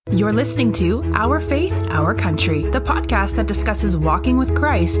You're listening to Our Faith, Our Country, the podcast that discusses walking with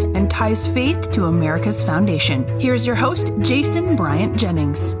Christ and ties faith to America's foundation. Here's your host, Jason Bryant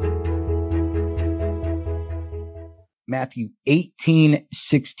Jennings. Matthew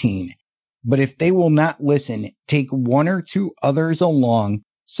 18:16. But if they will not listen, take one or two others along,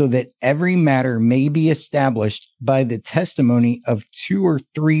 so that every matter may be established by the testimony of two or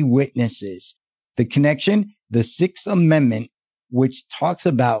three witnesses. The connection, the Sixth Amendment, which talks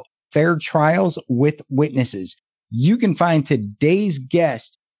about fair trials with witnesses. You can find today's guest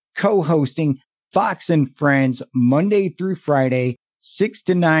co-hosting Fox and Friends Monday through Friday, 6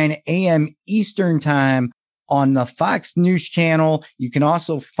 to 9 a.m. Eastern Time on the Fox News Channel. You can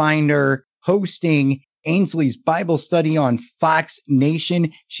also find her hosting Ainsley's Bible study on Fox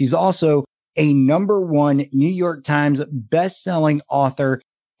Nation. She's also a #1 New York Times best-selling author,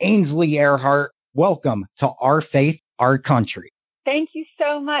 Ainsley Earhardt. Welcome to Our Faith, Our Country. Thank you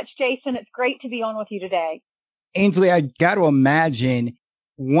so much, Jason. It's great to be on with you today. Ainsley, I got to imagine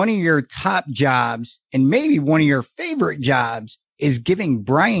one of your top jobs, and maybe one of your favorite jobs, is giving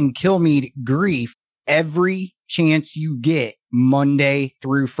Brian Kilmeade grief every chance you get, Monday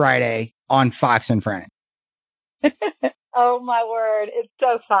through Friday on Fox and Friends. Oh, my word. It's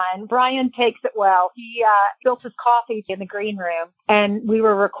so fun. Brian takes it well. He built his coffee in the green room, and we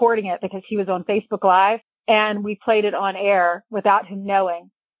were recording it because he was on Facebook Live. And we played it on air without him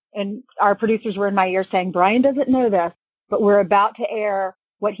knowing. And our producers were in my ear saying, Brian doesn't know this, but we're about to air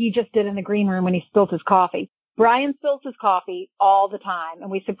what he just did in the green room when he spilled his coffee. Brian spills his coffee all the time.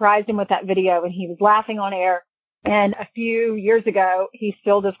 And we surprised him with that video, and he was laughing on air. And a few years ago, he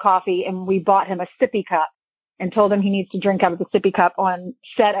spilled his coffee, and we bought him a sippy cup and told him he needs to drink out of the sippy cup on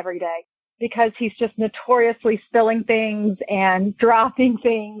set every day, because he's just notoriously spilling things and dropping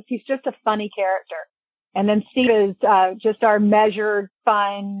things. He's just a funny character. And then Steve is just our measured,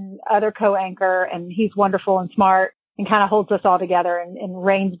 fun other co-anchor, and he's wonderful and smart and kind of holds us all together and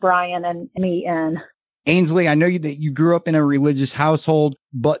reins Brian and me in. Ainsley, I know that you grew up in a religious household,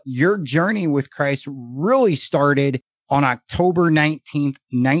 but your journey with Christ really started on October 19th,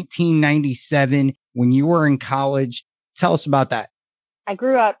 1997, when you were in college. Tell us about that. I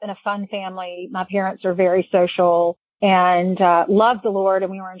grew up in a fun family. My parents are very social and loved the Lord, and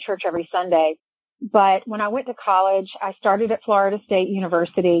we were in church every Sunday. But when I went to college, I started at Florida State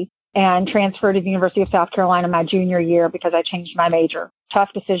University and transferred to the University of South Carolina my junior year because I changed my major.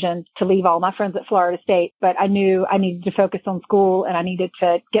 Tough decision to leave all my friends at Florida State, but I knew I needed to focus on school and I needed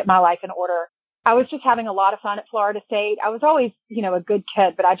to get my life in order. I was just having a lot of fun at Florida State. I was always, a good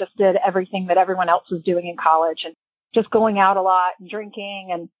kid, but I just did everything that everyone else was doing in college and just going out a lot and drinking.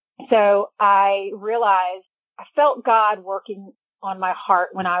 And so I realized I felt God working on my heart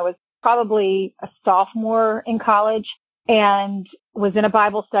when I was probably a sophomore in college, and was in a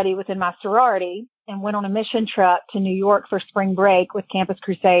Bible study within my sorority and went on a mission trip to New York for spring break with Campus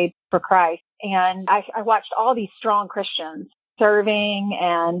Crusade for Christ. And I watched all these strong Christians serving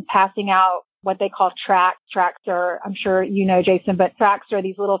and passing out what they call tracts. Tracts are, I'm sure you know, Jason, but tracts are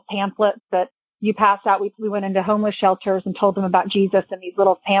these little pamphlets that you pass out. We went into homeless shelters and told them about Jesus, and these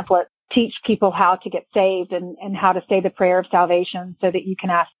little pamphlets teach people how to get saved and how to say the prayer of salvation so that you can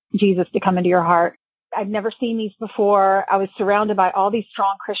ask Jesus to come into your heart. I'd never seen these before. I was surrounded by all these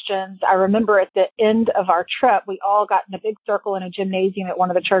strong Christians. I remember at the end of our trip, we all got in a big circle in a gymnasium at one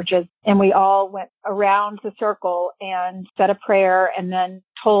of the churches, and we all went around the circle and said a prayer and then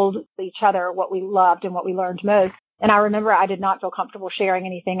told each other what we loved and what we learned most. And I remember I did not feel comfortable sharing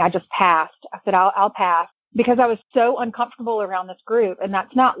anything. I just passed. I said, I'll pass, because I was so uncomfortable around this group. And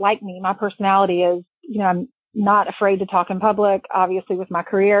that's not like me. My personality is, I'm not afraid to talk in public, obviously with my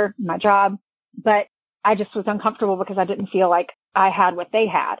career, my job, but I just was uncomfortable because I didn't feel like I had what they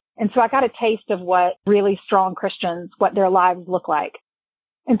had. And so I got a taste of what really strong Christians, what their lives look like.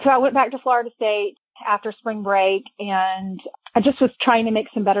 And so I went back to Florida State after spring break, and I just was trying to make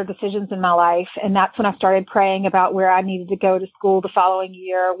some better decisions in my life. And that's when I started praying about where I needed to go to school the following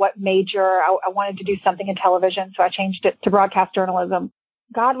year, what major. I wanted to do something in television, so I changed it to broadcast journalism.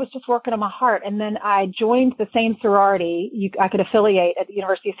 God was just working on my heart. And then I joined the same sorority I could affiliate at the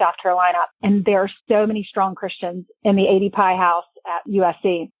University of South Carolina. And there are so many strong Christians in the 80 Pie House at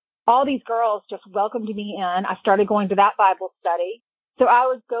USC. All these girls just welcomed me in. I started going to that Bible study. So I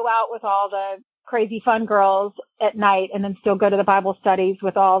would go out with all the crazy fun girls at night and then still go to the Bible studies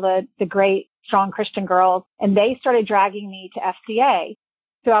with all the great strong Christian girls. And they started dragging me to FCA.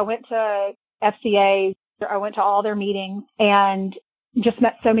 So I went to FCA. I went to all their meetings and just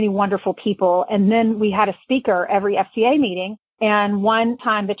met so many wonderful people. And then we had a speaker every FCA meeting. And one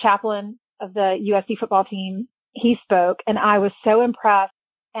time the chaplain of the USC football team, he spoke, and I was so impressed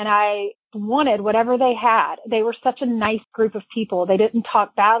and I wanted whatever they had. They were such a nice group of people. They didn't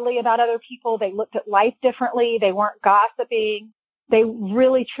talk badly about other people. They looked at life differently. They weren't gossiping. They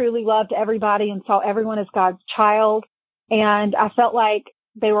really, truly loved everybody and saw everyone as God's child. And I felt like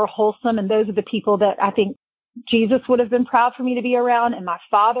they were wholesome. And those are the people that I think Jesus would have been proud for me to be around, and my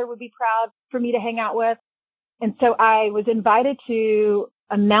father would be proud for me to hang out with. And so I was invited to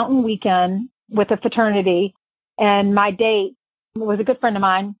a mountain weekend with a fraternity, and my date was a good friend of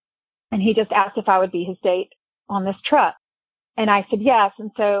mine, and he just asked if I would be his date on this trip. And I said yes.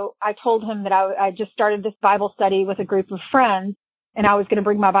 And so I told him that I just started this Bible study with a group of friends, and I was going to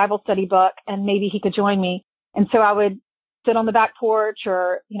bring my Bible study book, and maybe he could join me. And so I would sit on the back porch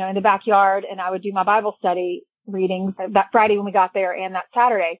or, in the backyard, and I would do my Bible study readings that Friday when we got there and that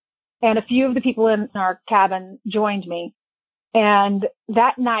Saturday. And a few of the people in our cabin joined me. And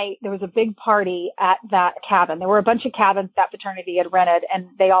that night there was a big party at that cabin. There were a bunch of cabins that fraternity had rented, and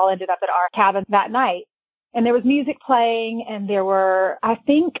they all ended up at our cabin that night. And there was music playing, and there were, I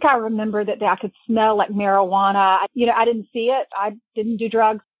think I remember that I could smell like marijuana. I didn't see it. I didn't do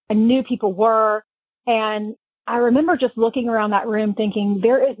drugs. I knew people were. And I remember just looking around that room thinking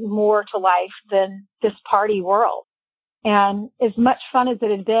there is more to life than this party world. And as much fun as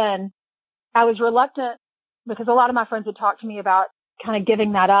it had been, I was reluctant because a lot of my friends had talked to me about kind of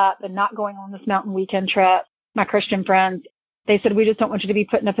giving that up and not going on this mountain weekend trip. My Christian friends, they said, we just don't want you to be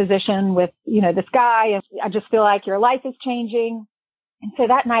put in a position with, this guy. And I just feel like your life is changing. And so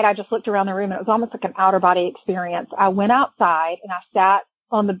that night I just looked around the room, and it was almost like an outer body experience. I went outside and I sat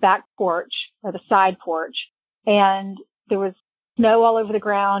on the back porch or the side porch, and there was snow all over the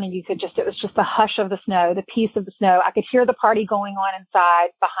ground, and it was just the hush of the snow, the peace of the snow. I could hear the party going on inside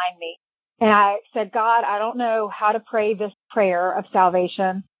behind me. And I said, God, I don't know how to pray this prayer of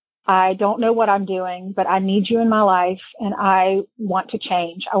salvation. I don't know what I'm doing, but I need you in my life, and I want to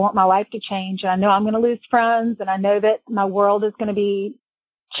change. I want my life to change. And I know I'm going to lose friends, and I know that my world is going to be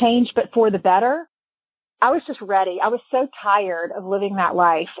changed, but for the better. I was just ready. I was so tired of living that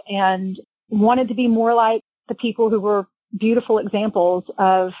life and wanted to be more like the people who were beautiful examples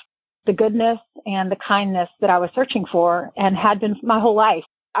of the goodness and the kindness that I was searching for and had been my whole life.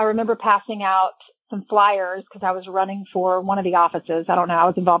 I remember passing out some flyers because I was running for one of the offices. I don't know. I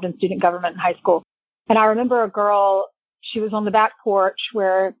was involved in student government in high school. And I remember a girl, she was on the back porch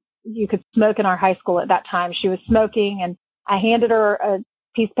where you could smoke in our high school at that time. She was smoking, and I handed her a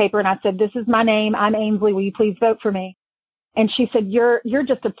piece of paper and I said, this is my name. I'm Ainsley. Will you please vote for me? And she said, you're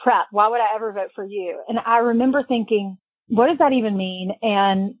just a prep. Why would I ever vote for you? And I remember thinking, what does that even mean?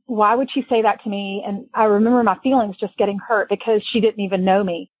 And why would she say that to me? And I remember my feelings just getting hurt because she didn't even know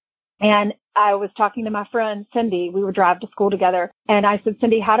me. And I was talking to my friend, Cindy. We would drive to school together. And I said,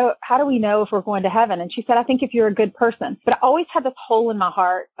 Cindy, how do we know if we're going to heaven? And she said, I think if you're a good person. But I always had this hole in my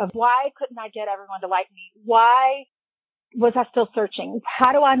heart of why couldn't I get everyone to like me? Why was I still searching?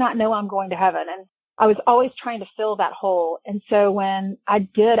 How do I not know I'm going to heaven? And I was always trying to fill that hole. And so when I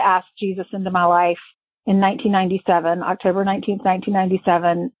did ask Jesus into my life in 1997, October 19th,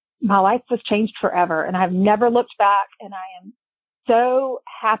 1997, my life was changed forever. And I've never looked back. And I am so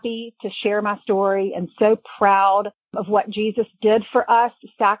happy to share my story and so proud of what Jesus did for us,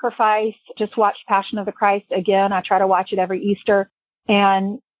 sacrifice. Just watched Passion of the Christ again. I try to watch it every Easter,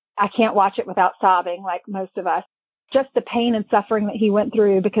 and I can't watch it without sobbing like most of us. Just the pain and suffering that he went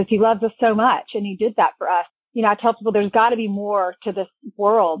through because he loves us so much, and he did that for us. I tell people there's got to be more to this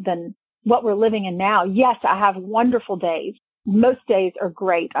world than what we're living in now. Yes, I have wonderful days. Most days are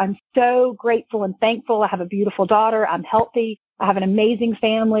great. I'm so grateful and thankful. I have a beautiful daughter. I'm healthy. I have an amazing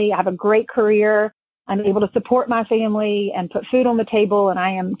family. I have a great career. I'm able to support my family and put food on the table. And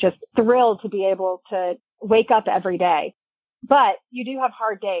I am just thrilled to be able to wake up every day. But you do have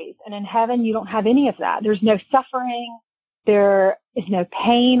hard days. And in heaven, you don't have any of that. There's no suffering. There is no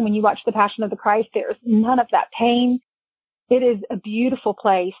pain. When you watch The Passion of the Christ, there's none of that pain. It is a beautiful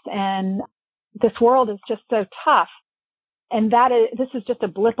place. And this world is just so tough. And this is just a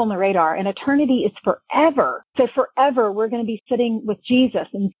blip on the radar. And eternity is forever. So forever, we're going to be sitting with Jesus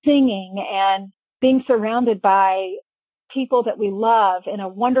and singing and being surrounded by people that we love in a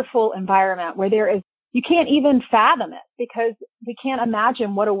wonderful environment where you can't even fathom it because we can't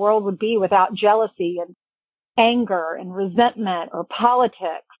imagine what a world would be without jealousy and anger and resentment or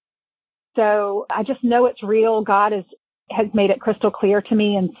politics. So I just know it's real. God has made it crystal clear to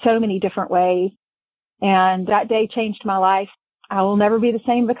me in so many different ways. And that day changed my life. I will never be the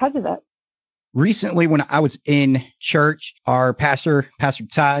same because of it. Recently, when I was in church, our Pastor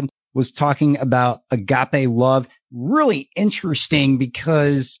Todd, was talking about agape love. Really interesting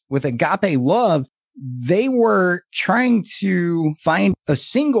because with agape love, they were trying to find a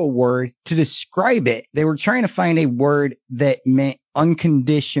single word to describe it. They were trying to find a word that meant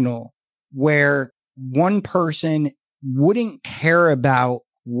unconditional, where one person wouldn't care about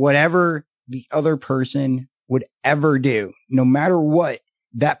whatever the other person would ever do. No matter what,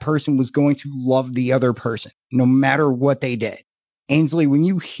 that person was going to love the other person, no matter what they did. Ainsley, when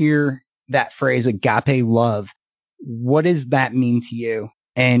you hear that phrase, agape love, what does that mean to you?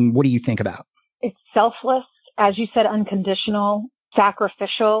 And what do you think about? It's selfless, as you said, unconditional,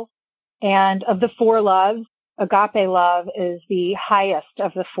 sacrificial. And of the four loves, agape love is the highest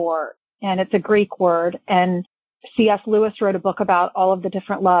of the four. And it's a Greek word. And C.S. Lewis wrote a book about all of the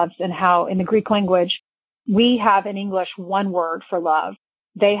different loves and how in the Greek language, we have in English one word for love.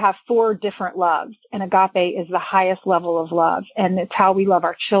 They have four different loves, and agape is the highest level of love. And it's how we love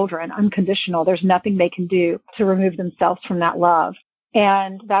our children, unconditional. There's nothing they can do to remove themselves from that love.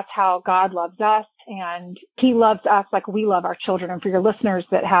 And that's how God loves us, and he loves us like we love our children. And for your listeners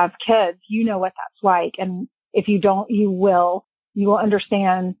that have kids, you know what that's like. And if you don't, you will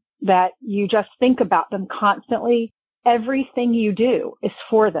understand that you just think about them constantly. Everything you do is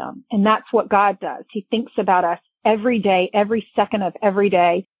for them. And that's what God does. He thinks about us every day, every second of every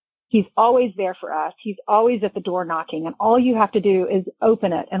day. He's always there for us. He's always at the door knocking, and all you have to do is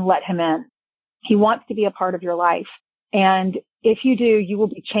open it and let him in. He wants to be a part of your life. And if you do, you will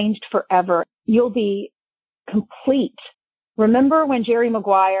be changed forever. You'll be complete. Remember when Jerry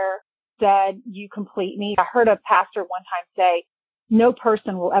Maguire said, "You complete me"? I heard a pastor one time say, no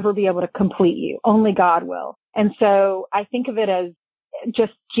person will ever be able to complete you. Only God will. And so I think of it as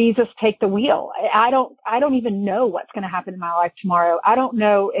just Jesus take the wheel. I don't even know what's going to happen in my life tomorrow. I don't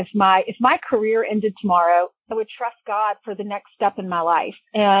know if my career ended tomorrow, I would trust God for the next step in my life.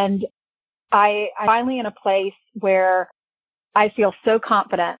 And I'm finally in a place where I feel so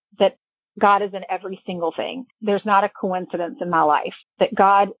confident that God is in every single thing. There's not a coincidence in my life that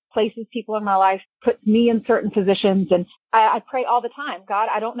God places people in my life, puts me in certain positions. And I pray all the time, God,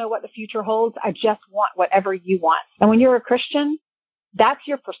 I don't know what the future holds. I just want whatever you want. And when you're a Christian, that's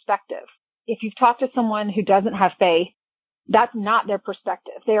your perspective. If you've talked to someone who doesn't have faith, that's not their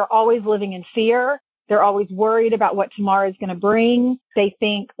perspective. They are always living in fear. They're always worried about what tomorrow is going to bring. They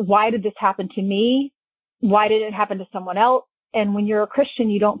think, why did this happen to me? Why did it happen to someone else? And when you're a Christian,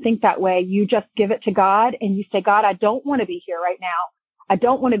 you don't think that way. You just give it to God and you say, God, I don't want to be here right now. I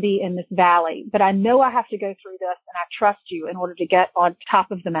don't want to be in this valley, but I know I have to go through this, and I trust you in order to get on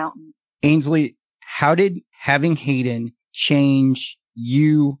top of the mountain. Ainsley, how did having Hayden change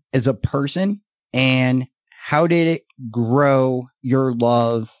you as a person, and how did it grow your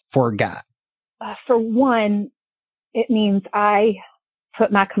love for God? For one, it means I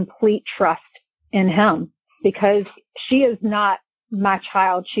put my complete trust in him, because she is not my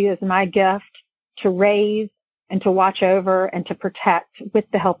child. She is my gift to raise and to watch over and to protect with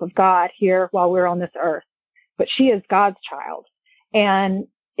the help of God here while we're on this earth. But she is God's child. And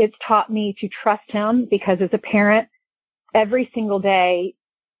it's taught me to trust him, because as a parent, every single day,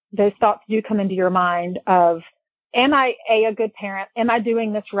 those thoughts do come into your mind of, am I a good parent? Am I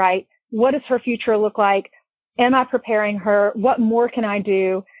doing this right? What does her future look like? Am I preparing her? What more can I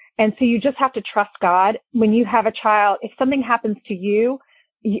do? And so you just have to trust God. When you have a child, if something happens to you,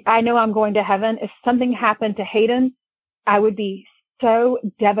 I know I'm going to heaven. If something happened to Hayden, I would be so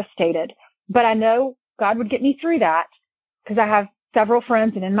devastated. But I know God would get me through that, because I have several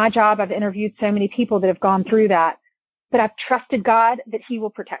friends, and in my job, I've interviewed so many people that have gone through that. But I've trusted God that he will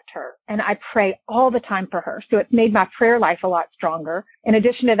protect her. And I pray all the time for her. So it's made my prayer life a lot stronger. In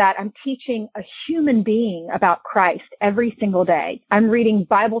addition to that, I'm teaching a human being about Christ every single day. I'm reading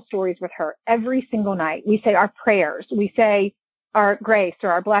Bible stories with her every single night. We say our prayers. We say our grace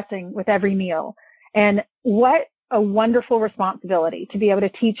or our blessing with every meal. And what a wonderful responsibility to be able to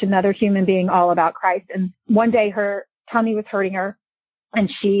teach another human being all about Christ. And one day her tummy was hurting her, and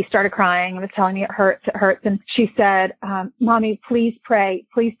she started crying and was telling me it hurts. And she said, Mommy, please pray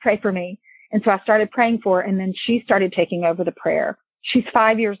for me. And so I started praying for her, and then she started taking over the prayer. She's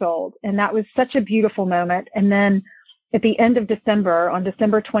 5 years old, and that was such a beautiful moment. And then at the end of December, on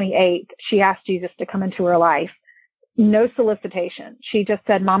December 28th, she asked Jesus to come into her life. No solicitation. She just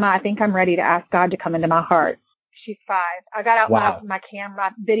said, Mama, I think I'm ready to ask God to come into my heart. She's 5. I got out my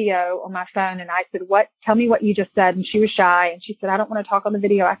camera video on my phone, and I said, tell me what you just said. And she was shy, and she said, I don't want to talk on the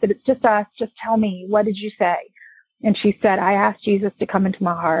video. I said, it's just us. Just tell me, what did you say? And she said, I asked Jesus to come into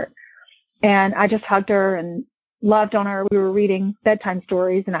my heart. And I just hugged her and loved on her. We were reading bedtime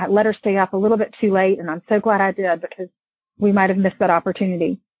stories, and I let her stay up a little bit too late. And I'm so glad I did, because we might have missed that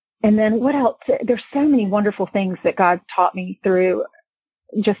opportunity. And then what else? There's so many wonderful things that God taught me through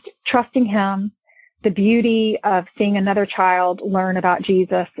just trusting him, the beauty of seeing another child learn about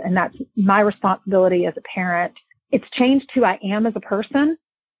Jesus, and that's my responsibility as a parent. It's changed who I am as a person.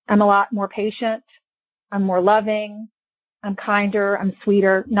 I'm a lot more patient. I'm more loving. I'm kinder. I'm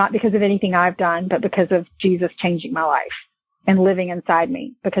sweeter, not because of anything I've done, but because of Jesus changing my life and living inside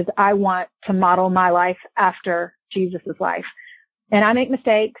me, because I want to model my life after Jesus's life. And I make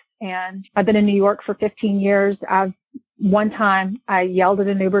mistakes, and I've been in New York for 15 years. One time I yelled at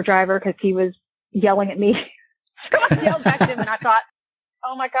an Uber driver because he was yelling at me. So I yelled back at him, and I thought,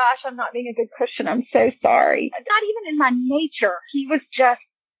 oh my gosh, I'm not being a good Christian. I'm so sorry. Not even in my nature. He was just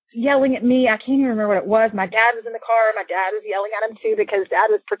yelling at me. I can't even remember what it was. My dad was in the car. My dad was yelling at him too because dad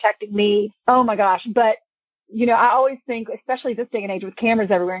was protecting me. Oh my gosh. But, I always think, especially this day and age with cameras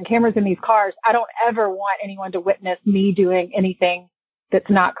everywhere and cameras in these cars, I don't ever want anyone to witness me doing anything that's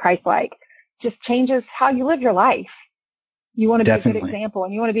not Christ-like. Just changes how you live your life. You want to be a good example,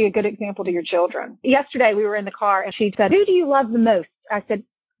 and you want to be a good example to your children. Yesterday, we were in the car, and she said, who do you love the most? I said,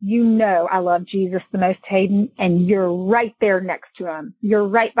 I love Jesus the most, Hayden, and you're right there next to him. You're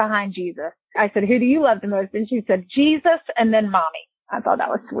right behind Jesus. I said, who do you love the most? And she said, Jesus, and then mommy. I thought that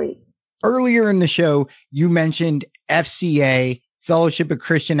was sweet. Earlier in the show, you mentioned FCA, Fellowship of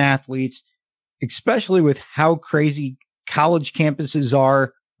Christian Athletes, especially with how crazy college campuses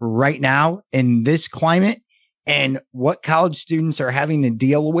are right now in this climate and what college students are having to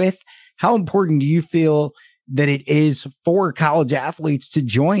deal with. How important do you feel that it is for college athletes to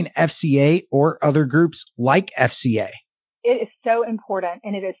join FCA or other groups like FCA? It is so important,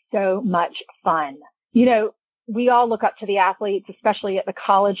 and it is so much fun. We all look up to the athletes, especially at the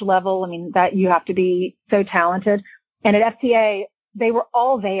college level. I mean, that you have to be so talented. And at FCA, they were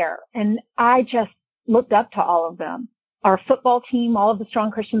all there, and I just looked up to all of them. Our football team, all of the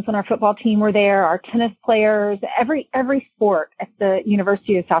strong Christians on our football team were there. Our tennis players, every sport at the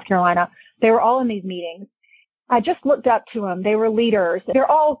University of South Carolina, they were all in these meetings. I just looked up to them. They were leaders. They're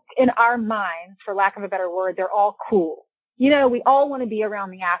all, in our minds, for lack of a better word, they're all cool. We all want to be around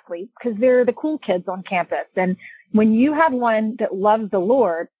the athletes because they're the cool kids on campus. And when you have one that loves the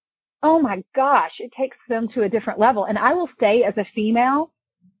Lord, oh my gosh, it takes them to a different level. And I will say, as a female,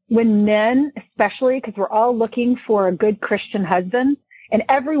 when men, especially, because we're all looking for a good Christian husband, and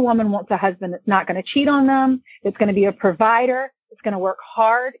every woman wants a husband that's not going to cheat on them, that's going to be a provider, that's going to work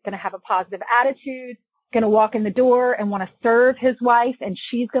hard, going to have a positive attitude, going to walk in the door and want to serve his wife, and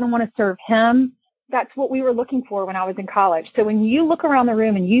she's going to want to serve him. That's what we were looking for when I was in college. So when you look around the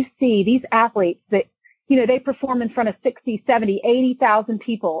room and you see these athletes that, they perform in front of 60, 70, 80,000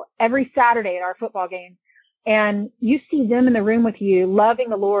 people every Saturday at our football games, and you see them in the room with you, loving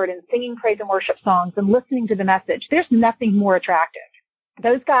the Lord and singing praise and worship songs and listening to the message, there's nothing more attractive.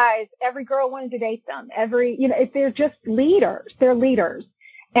 Those guys, every girl wanted to date them. They're just leaders. They're leaders.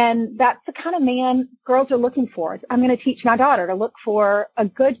 And that's the kind of man girls are looking for. I'm going to teach my daughter to look for a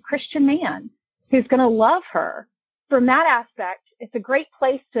good Christian man who's going to love her. From that aspect, it's a great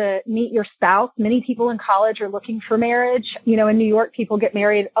place to meet your spouse. Many people in college are looking for marriage. In New York, people get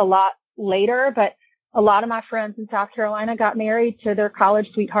married a lot later, but a lot of my friends in South Carolina got married to their college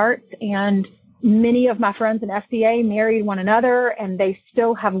sweethearts, and many of my friends in FCA married one another, and they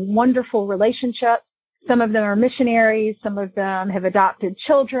still have wonderful relationships. Some of them are missionaries. Some of them have adopted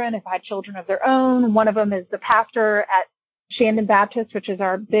children, have had children of their own. One of them is the pastor at Shandon Baptist, which is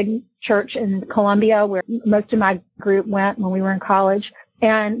our big church in Columbia, where most of my group went when we were in college.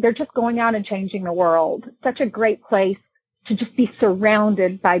 And they're just going out and changing the world. Such a great place to just be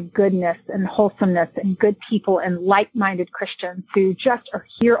surrounded by goodness and wholesomeness and good people and like-minded Christians who just are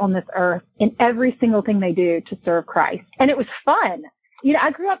here on this earth in every single thing they do to serve Christ. And it was fun.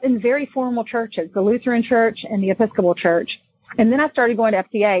 I grew up in very formal churches, the Lutheran Church and the Episcopal Church. And then I started going to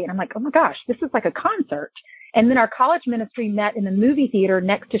FCA, and I'm like, oh my gosh, this is like a concert. And then our college ministry met in the movie theater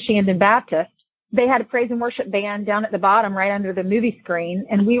next to Shandon Baptist. They had a praise and worship band down at the bottom right under the movie screen,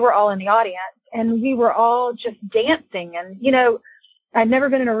 and we were all in the audience, and we were all just dancing. And, I'd never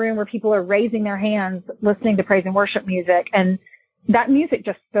been in a room where people are raising their hands listening to praise and worship music, and that music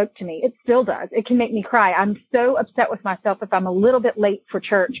just spoke to me. It still does. It can make me cry. I'm so upset with myself if I'm a little bit late for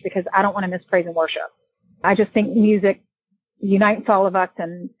church because I don't want to miss praise and worship. I just think music unites all of us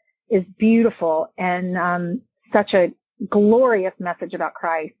and is beautiful and such a glorious message about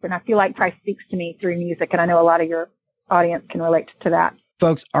Christ. And I feel like Christ speaks to me through music, and I know a lot of your audience can relate to that.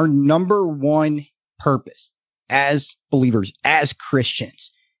 Folks, our number one purpose as believers, as Christians,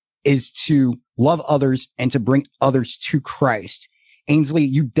 is to love others and to bring others to Christ. Ainsley,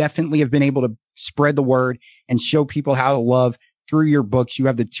 you definitely have been able to spread the word and show people how to love through your books. You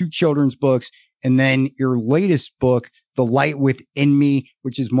have the 2 children's books, And then your latest book, The Light Within Me,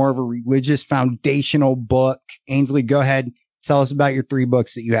 which is more of a religious foundational book. Ainsley, go ahead. Tell us about your 3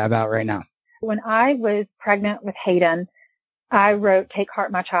 books that you have out right now. When I was pregnant with Hayden, I wrote Take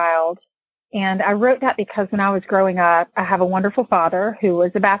Heart, My Child. And I wrote that because when I was growing up, I have a wonderful father who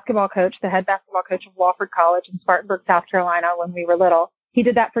was a basketball coach, the head basketball coach of Wofford College in Spartanburg, South Carolina, when we were little. He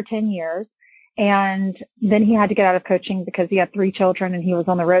did that for 10 years. And then he had to get out of coaching because he had 3 children and he was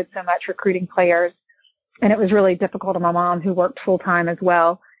on the road so much recruiting players. And it was really difficult on my mom, who worked full time as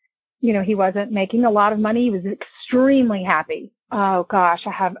well. You know, he wasn't making a lot of money. He was extremely happy. Oh gosh,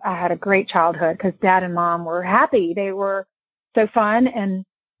 I had a great childhood because Dad and Mom were happy. They were so fun, and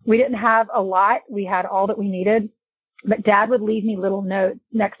we didn't have a lot. We had all that we needed, but Dad would leave me little notes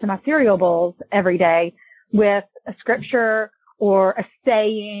next to my cereal bowls every day with a scripture or a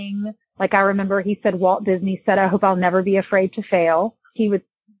saying. Like I remember he said, Walt Disney said, I hope I'll never be afraid to fail. He would,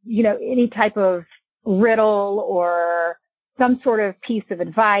 you know, any type of riddle or some sort of piece of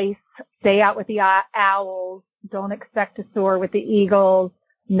advice, stay out with the owls, don't expect to soar with the eagles,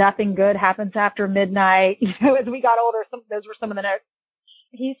 nothing good happens after midnight. You know, as we got older, those were some of the notes.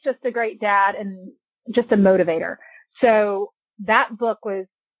 He's just a great dad and just a motivator. So that book was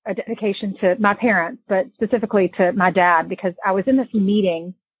a dedication to my parents, but specifically to my dad, because I was in this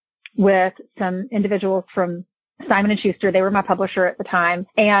meeting with some individuals from Simon & Schuster. They were my publisher at the time.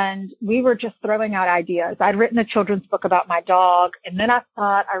 And we were just throwing out ideas. I'd written a children's book about my dog. And then I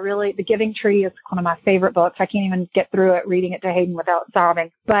thought The Giving Tree is one of my favorite books. I can't even get through it reading it to Hayden without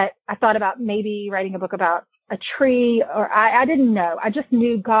sobbing. But I thought about maybe writing a book about a tree, or I didn't know. I just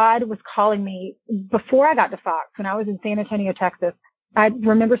knew God was calling me. Before I got to Fox, when I was in San Antonio, Texas, I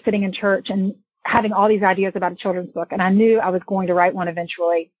remember sitting in church and having all these ideas about a children's book. And I knew I was going to write one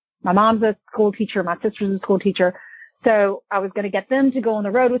eventually. My mom's a school teacher. My sister's a school teacher. So I was going to get them to go on the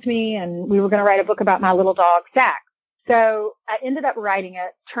road with me, and we were going to write a book about my little dog, Sack. So I ended up writing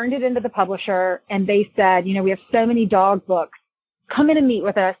it, turned it into the publisher, and they said, you know, we have so many dog books. Come in and meet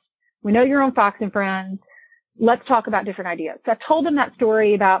with us. We know you're on Fox and Friends. Let's talk about different ideas. So I told them that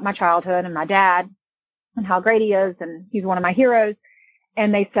story about my childhood and my dad and how great he is, and he's one of my heroes.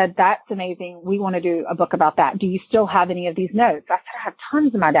 And they said, that's amazing. We want to do a book about that. Do you still have any of these notes? I said, I have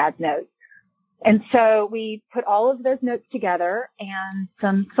tons of my dad's notes. And so we put all of those notes together and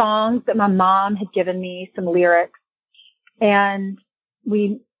some songs that my mom had given me, some lyrics. And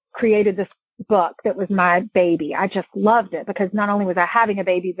we created this book that was my baby. I just loved it because not only was I having a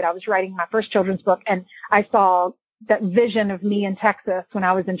baby, but I was writing my first children's book. And I saw that vision of me in Texas when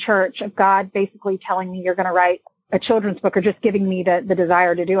I was in church, of God basically telling me, you're going to write a children's book, or just giving me the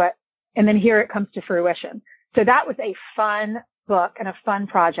desire to do it. And then here it comes to fruition. So that was a fun book and a fun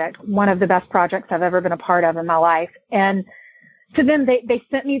project, one of the best projects I've ever been a part of in my life. And so then they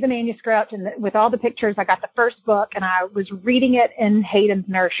sent me the manuscript, and with all the pictures, I got the first book, and I was reading it in Hayden's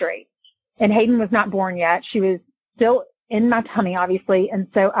nursery. And Hayden was not born yet. She was still in my tummy, obviously. And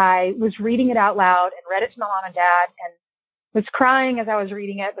so I was reading it out loud and read it to my mom and dad, and was crying as I was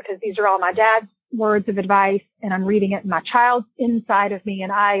reading it because these are all my dad's words of advice, and I'm reading it, and my child's inside of me.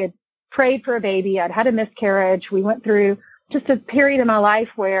 And I had prayed for a baby. I'd had a miscarriage. We went through just a period in my life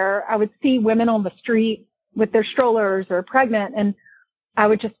where I would see women on the street with their strollers or pregnant, and I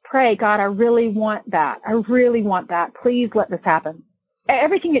would just pray, God, I really want that. I really want that. Please let this happen.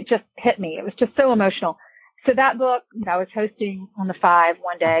 Everything, it just hit me. It was just so emotional. So that book, I was hosting on the 5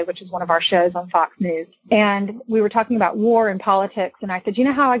 one day, which is one of our shows on Fox News. And we were talking about war and politics. And I said, you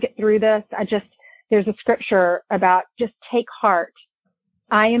know how I get through this? There's a scripture about just take heart.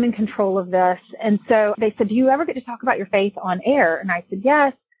 I am in control of this. And so they said, do you ever get to talk about your faith on air? And I said,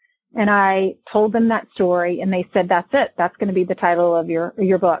 yes. And I told them that story, and they said, that's it. That's going to be the title of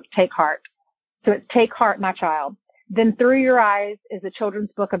your book, Take Heart. So it's Take Heart, My Child. Then Through Your Eyes is a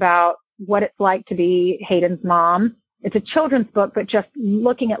children's book about what it's like to be Hayden's mom. It's a children's book, but just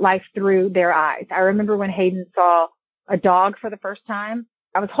looking at life through their eyes. I remember when Hayden saw a dog for the first time,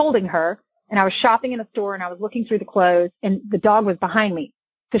 I was holding her, and I was shopping in a store, and I was looking through the clothes, and the dog was behind me.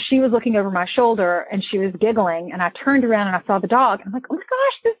 So she was looking over my shoulder, and she was giggling, and I turned around and I saw the dog. And I'm like, oh my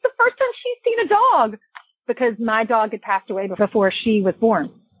gosh, this is the first time she's seen a dog, because my dog had passed away before she was born.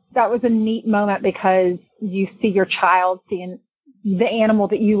 That was a neat moment because you see your child seeing the animal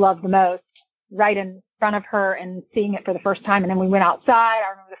that you love the most right in front of her and seeing it for the first time. And then we went outside. I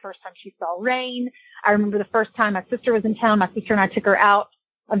remember the first time she saw rain. I remember the first time my sister was in town. My sister and I took her out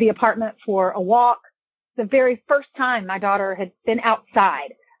of the apartment for a walk. The very first time my daughter had been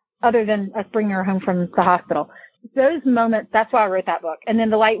outside, other than us bringing her home from the hospital. Those moments, that's why I wrote that book. And then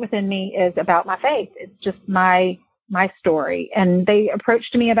The Light Within Me is about my faith. It's just my story. And they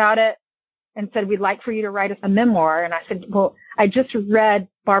approached me about it. and said, we'd like for you to write us a memoir. And I said, well, I just read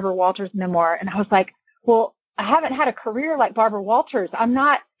Barbara Walters' memoir. And I was like, well, I haven't had a career like Barbara Walters. I'm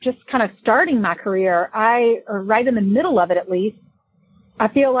not just kind of starting my career. Or right in the middle of it, at least. I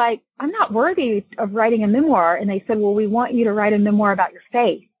feel like I'm not worthy of writing a memoir. And they said, well, we want you to write a memoir about your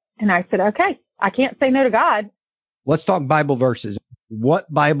faith. And I said, okay, I can't say no to God. Let's talk Bible verses.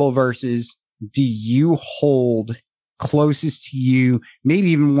 What Bible verses do you hold closest to you, maybe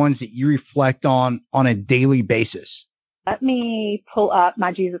even ones that you reflect on a daily basis? Let me pull up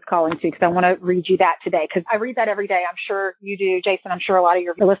my Jesus Calling too, because I want to read you that today, because I read that every day. I'm sure you do, Jason. I'm sure a lot of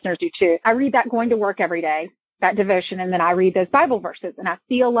your listeners do too. I read that going to work every day, that devotion, and then I read those Bible verses. And I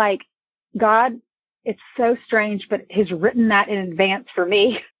feel like God, it's so strange, but has written that in advance for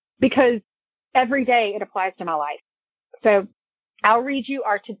me because every day it applies to my life. So I'll read you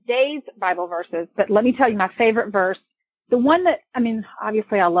our today's Bible verses, but let me tell you my favorite verse. The one that,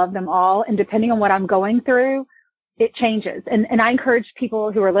 obviously I love them all, and depending on what I'm going through, it changes. And I encourage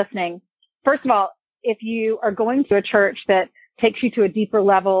people who are listening, first of all, if you are going to a church that takes you to a deeper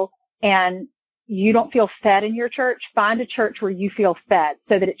level and you don't feel fed in your church, find a church where you feel fed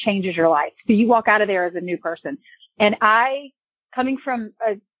so that it changes your life. So you walk out of there as a new person. And coming from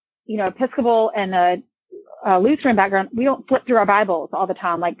a, Episcopal and a Lutheran background, we don't flip through our Bibles all the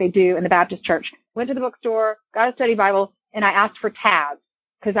time like they do in the Baptist church. Went to the bookstore, got a study Bible, and I asked for tabs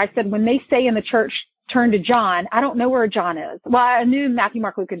because I said, when they say in the church, turn to John, I don't know where John is. Well, I knew Matthew,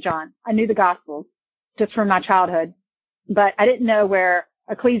 Mark, Luke, and John. I knew the Gospels just from my childhood, but I didn't know where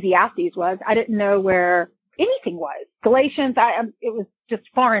Ecclesiastes was. I didn't know where anything was. Galatians, it was just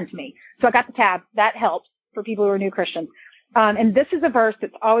foreign to me. So I got the tabs. That helps for people who are new Christians. And this is a verse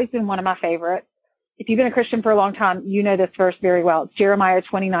that's always been one of my favorites. If you've been a Christian for a long time, you know this verse very well. It's Jeremiah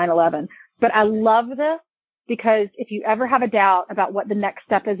 29:11. But I love this because if you ever have a doubt about what the next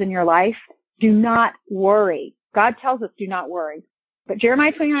step is in your life, do not worry. God tells us do not worry. But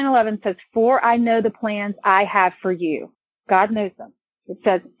Jeremiah 29:11 says, for I know the plans I have for you. God knows them. It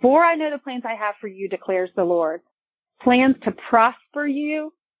says, for I know the plans I have for you, declares the Lord. Plans to prosper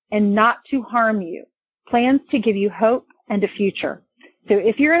you and not to harm you. Plans to give you hope and a future. So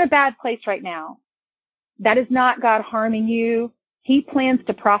if you're in a bad place right now, that is not God harming you. He plans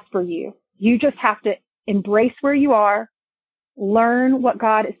to prosper you. You just have to embrace where you are, learn what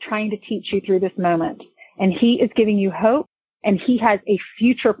God is trying to teach you through this moment. And He is giving you hope, and He has a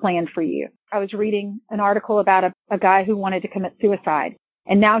future plan for you. I was reading an article about a guy who wanted to commit suicide,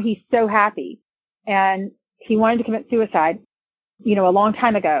 and now he's so happy. And he wanted to commit suicide, a long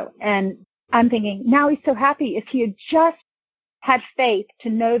time ago. And I'm thinking, now he's so happy. If he had just had faith to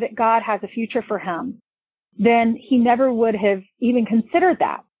know that God has a future for him, then he never would have even considered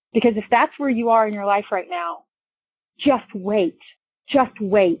that. Because if that's where you are in your life right now, just wait. Just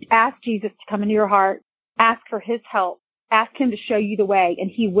wait. Ask Jesus to come into your heart. Ask for His help. Ask Him to show you the way, and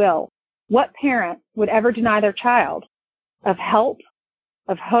He will. What parent would ever deny their child of help,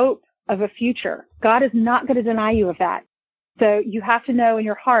 of hope, of a future? God is not going to deny you of that. So you have to know in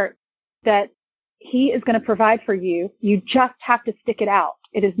your heart that He is going to provide for you. You just have to stick it out.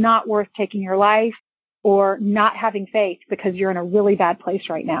 It is not worth taking your life or not having faith because you're in a really bad place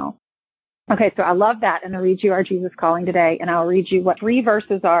right now. Okay, so I love that, and I'll read you our Jesus Calling today, and I'll read you what 3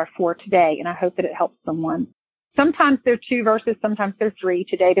 verses are for today, and I hope that it helps someone. Sometimes they're 2 verses, sometimes they're 3.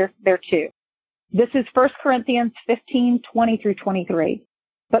 Today they're 2. This is 1 Corinthians 15:20 through 23.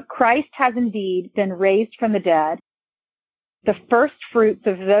 But Christ has indeed been raised from the dead, the first fruits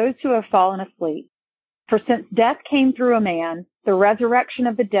of those who have fallen asleep. For since death came through a man, the resurrection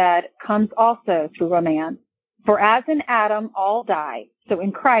of the dead comes also through a man. For as in Adam all die, so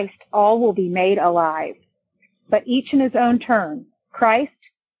in Christ all will be made alive. But each in his own turn. Christ,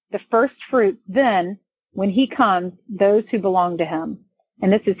 the first fruits, then, when He comes, those who belong to Him.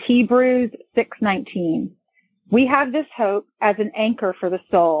 And this is Hebrews 6:19. We have this hope as an anchor for the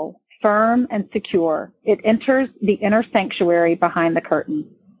soul, firm and secure. It enters the inner sanctuary behind the curtain.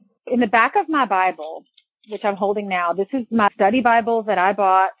 In the back of my Bible, which I'm holding now, this is my study Bible that I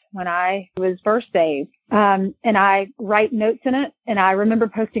bought when I was first saved. And I write notes in it. And I remember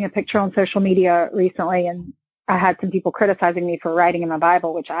posting a picture on social media recently, and I had some people criticizing me for writing in my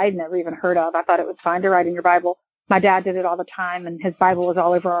Bible, which I had never even heard of. I thought it was fine to write in your Bible. My dad did it all the time, and his Bible was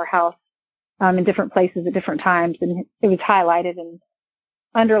all over our house in different places at different times, and it was highlighted and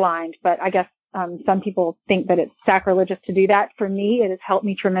underlined. But I guess some people think that it's sacrilegious to do that. For me, it has helped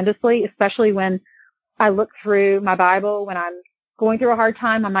me tremendously, especially when I look through my Bible. When I'm going through a hard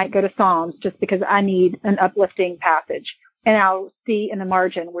time, I might go to Psalms just because I need an uplifting passage. And I'll see in the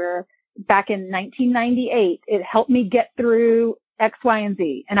margin where back in 1998, it helped me get through X, Y, and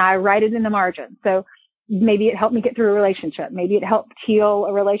Z. And I write it in the margin. So maybe it helped me get through a relationship. Maybe it helped heal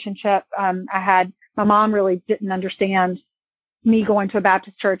a relationship. My mom really didn't understand me going to a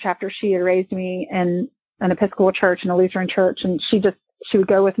Baptist church after she had raised me in an Episcopal church and a Lutheran church. And she would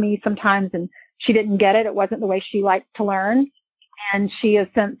go with me sometimes, and she didn't get it. It wasn't the way she liked to learn. And she has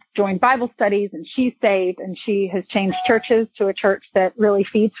since joined Bible studies, and she's saved, and she has changed churches to a church that really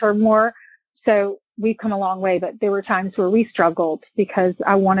feeds her more. So we've come a long way, but there were times where we struggled because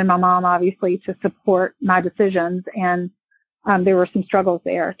I wanted my mom, obviously, to support my decisions. And there were some struggles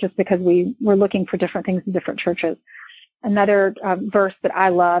there just because we were looking for different things in different churches. Another verse that I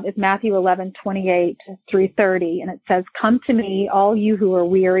love is Matthew 11:28-30, and it says, "Come to me, all you who are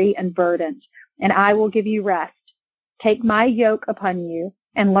weary and burdened, and I will give you rest. Take my yoke upon you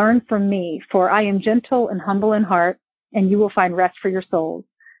and learn from me, for I am gentle and humble in heart, and you will find rest for your souls.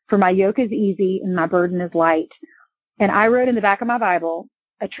 For my yoke is easy and my burden is light." And I wrote in the back of my Bible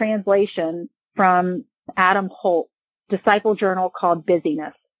a translation from Adam Holt's disciple journal called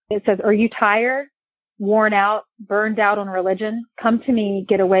Busyness. It says, "Are you tired, worn out, burned out on religion? Come to me,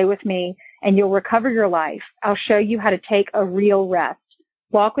 get away with me, and you'll recover your life. I'll show you how to take a real rest.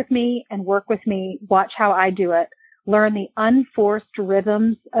 Walk with me and work with me. Watch how I do it. Learn the unforced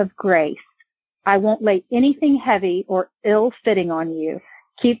rhythms of grace. I won't lay anything heavy or ill-fitting on you.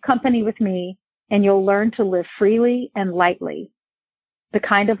 Keep company with me, and you'll learn to live freely and lightly, the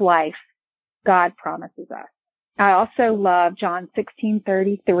kind of life God promises us." I also love John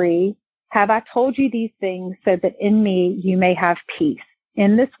 16:33. "Have I told you these things so that in me you may have peace?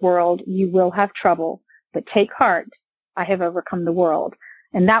 In this world you will have trouble, but take heart, I have overcome the world."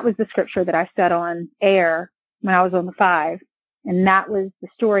 And that was the scripture that I said on air when I was on the 5. And that was the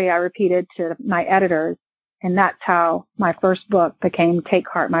story I repeated to my editors. And that's how my first book became Take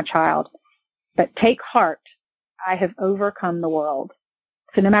Heart, My Child. But take heart, I have overcome the world.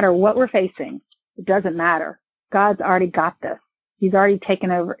 So no matter what we're facing, it doesn't matter. God's already got this. He's already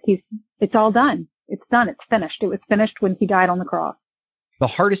taken over. It's all done. It's done. It's finished. It was finished when he died on the cross. The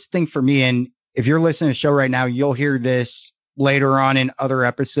hardest thing for me, and if you're listening to the show right now, you'll hear this later on in other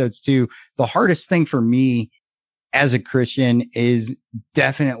episodes too. The hardest thing for me as a Christian is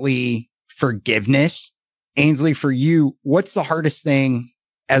definitely forgiveness. Ainsley, for you, what's the hardest thing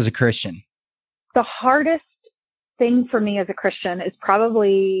as a Christian? The hardest thing for me as a Christian is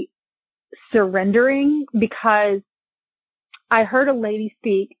probably surrendering, because I heard a lady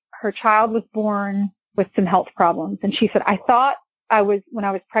speak. Her child was born with some health problems. And she said, "I thought when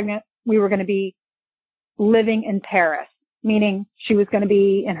I was pregnant, we were going to be living in Paris," meaning she was going to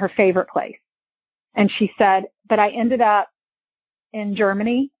be in her favorite place. And she said, "But I ended up in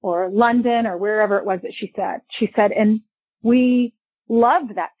Germany or London or wherever it was that she said. She said, and we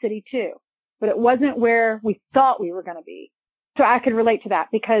loved that city too, but it wasn't where we thought we were going to be." So I could relate to that,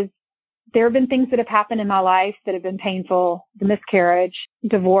 because there have been things that have happened in my life that have been painful, the miscarriage,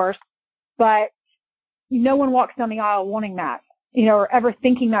 divorce, but no one walks down the aisle wanting that, or ever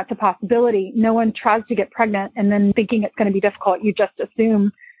thinking that's a possibility. No one tries to get pregnant and then thinking it's going to be difficult. You just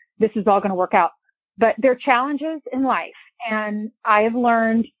assume this is all going to work out. But there are challenges in life, and I have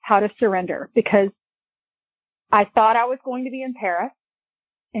learned how to surrender, because I thought I was going to be in Paris,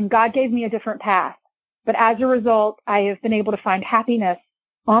 and God gave me a different path. But as a result, I have been able to find happiness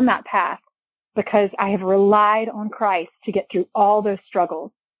on that path, because I have relied on Christ to get through all those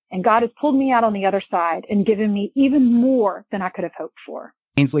struggles. And God has pulled me out on the other side and given me even more than I could have hoped for.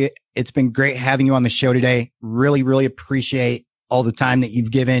 Ainsley, it's been great having you on the show today. Really, really appreciate all the time that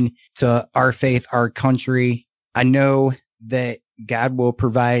you've given to our faith, our country. I know that God will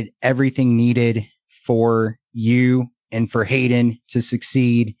provide everything needed for you and for Hayden to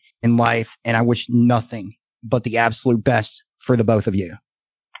succeed in life. And I wish nothing but the absolute best for the both of you.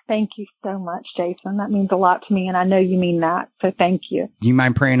 Thank you so much, Jason. That means a lot to me, and I know you mean that. So thank you. Do you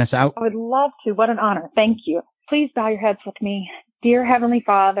mind praying us out? I would love to. What an honor. Thank you. Please bow your heads with me. Dear Heavenly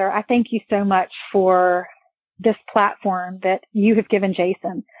Father, I thank you so much for this platform that you have given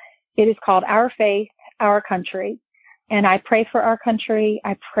Jason. It is called Our Faith, Our Country. And I pray for our country.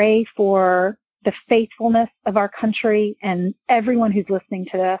 I pray for the faithfulness of our country and everyone who's listening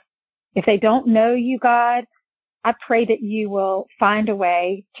to this. If they don't know you, God, I pray that you will find a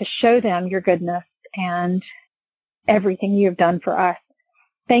way to show them your goodness and everything you have done for us.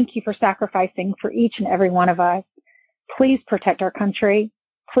 Thank you for sacrificing for each and every one of us. Please protect our country.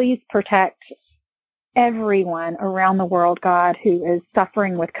 Please protect everyone around the world, God, who is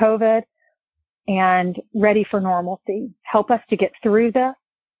suffering with COVID and ready for normalcy. Help us to get through this.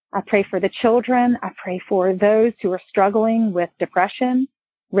 I pray for the children. I pray for those who are struggling with depression,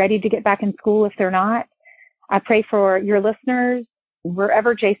 ready to get back in school if they're not. I pray for your listeners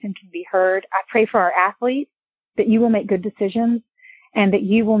wherever Jason can be heard. I pray for our athletes that you will make good decisions and that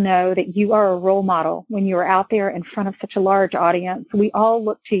you will know that you are a role model when you are out there in front of such a large audience. We all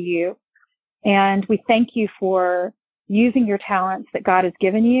look to you, and we thank you for using your talents that God has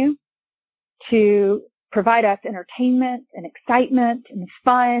given you to provide us entertainment and excitement and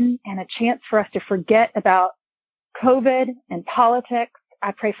fun and a chance for us to forget about COVID and politics.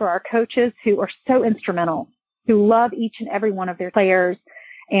 I pray for our coaches who are so instrumental, who love each and every one of their players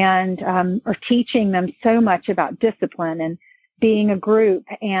and are teaching them so much about discipline and being a group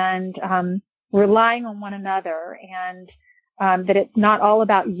and relying on one another, and that it's not all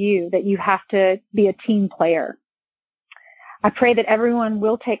about you, that you have to be a team player. I pray that everyone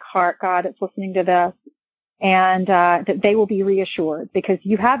will take heart, God, that's listening to this, and that they will be reassured because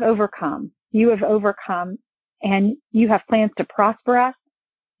you have overcome. You have overcome, and you have plans to prosper us.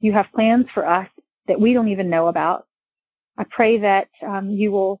 You have plans for us that we don't even know about. I pray that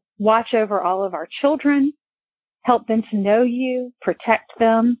you will watch over all of our children, help them to know you, protect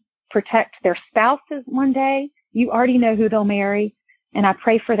them, protect their spouses one day. You already know who they'll marry. And I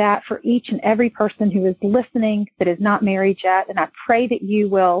pray for that for each and every person who is listening that is not married yet. And I pray that you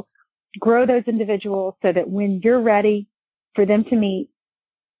will grow those individuals so that when you're ready for them to meet,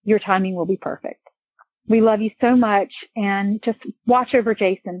 your timing will be perfect. We love you so much, and just watch over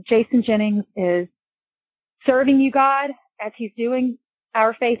Jason. Jason Jennings is serving you, God, as he's doing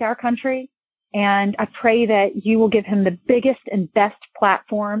Our Faith, Our Country. And I pray that you will give him the biggest and best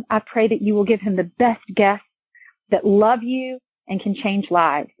platform. I pray that you will give him the best guests that love you and can change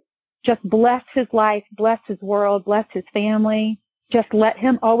lives. Just bless his life, bless his world, bless his family. Just let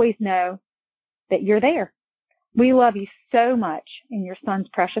him always know that you're there. We love you so much in your son's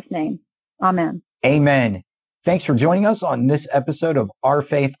precious name. Amen. Amen. Thanks for joining us on this episode of Our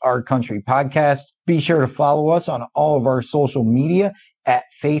Faith, Our Country podcast. Be sure to follow us on all of our social media at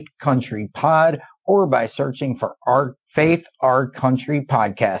Faith Country Pod or by searching for Our Faith, Our Country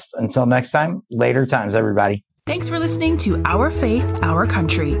podcast. Until next time, later times, everybody. Thanks for listening to Our Faith, Our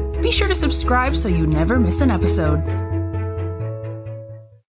Country. Be sure to subscribe so you never miss an episode.